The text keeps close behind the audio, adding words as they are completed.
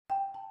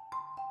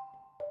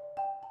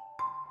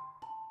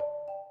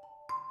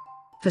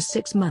For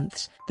 6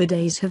 months, the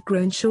days have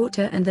grown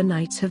shorter and the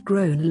nights have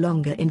grown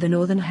longer in the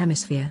northern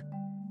hemisphere.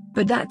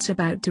 But that's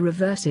about to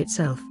reverse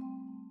itself.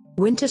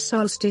 Winter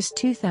solstice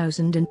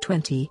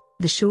 2020,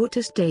 the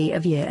shortest day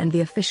of year and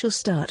the official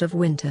start of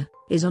winter,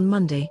 is on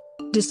Monday,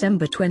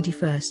 December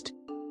 21st.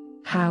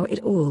 How it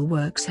all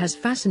works has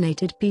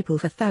fascinated people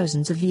for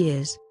thousands of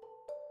years.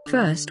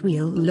 First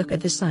we'll look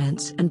at the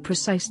science and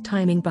precise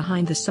timing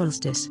behind the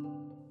solstice.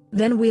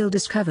 Then we'll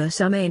discover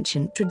some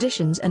ancient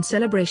traditions and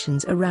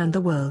celebrations around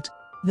the world,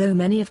 though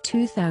many of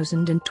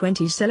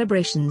 2020's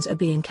celebrations are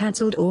being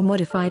cancelled or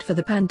modified for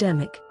the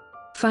pandemic.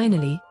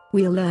 Finally,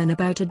 we'll learn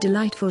about a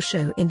delightful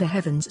show in the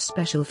heavens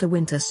special for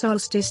winter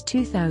solstice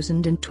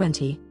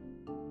 2020.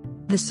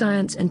 The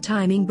science and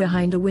timing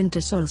behind a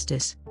winter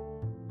solstice.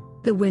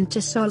 The winter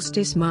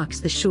solstice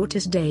marks the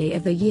shortest day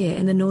of the year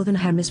in the northern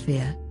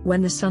hemisphere,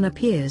 when the sun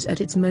appears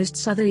at its most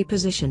southerly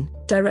position,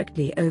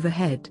 directly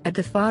overhead at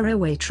the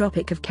faraway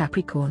Tropic of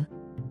Capricorn.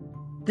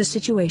 The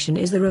situation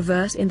is the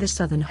reverse in the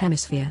southern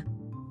hemisphere.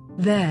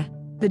 There,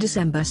 the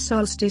December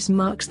solstice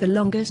marks the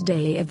longest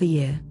day of the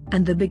year,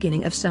 and the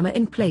beginning of summer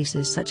in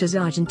places such as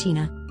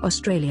Argentina,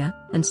 Australia,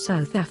 and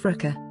South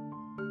Africa.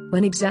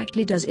 When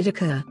exactly does it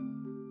occur?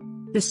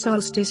 The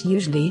solstice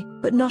usually,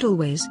 but not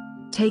always,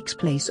 takes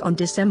place on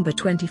December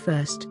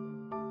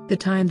 21st. The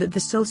time that the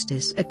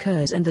solstice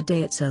occurs and the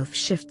day itself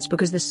shifts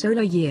because the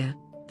solar year,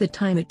 the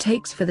time it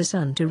takes for the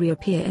sun to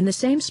reappear in the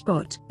same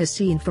spot as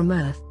seen from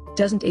Earth,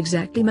 doesn't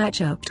exactly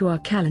match up to our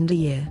calendar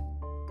year.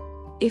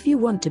 If you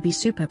want to be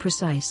super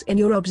precise in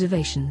your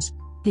observations,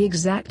 the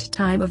exact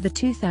time of the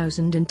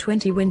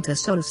 2020 winter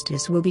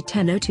solstice will be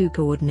 10:02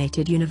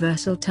 Coordinated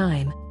Universal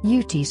Time,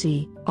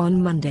 UTC,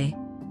 on Monday.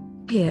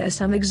 Here are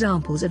some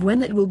examples of when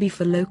that will be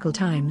for local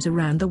times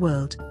around the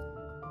world.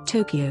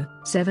 Tokyo,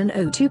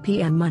 7:02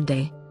 p.m.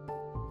 Monday.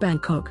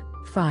 Bangkok,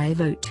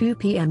 5:02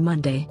 p.m.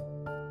 Monday.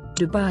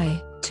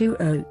 Dubai,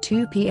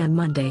 2:02 p.m.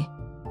 Monday.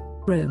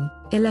 Rome,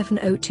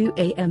 11:02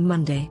 a.m.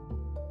 Monday.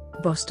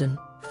 Boston,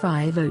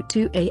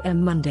 5:02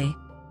 a.m. Monday.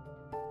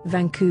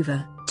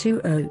 Vancouver,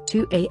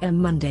 2:02 a.m.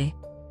 Monday.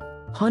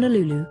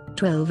 Honolulu,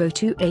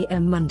 12:02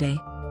 a.m. Monday.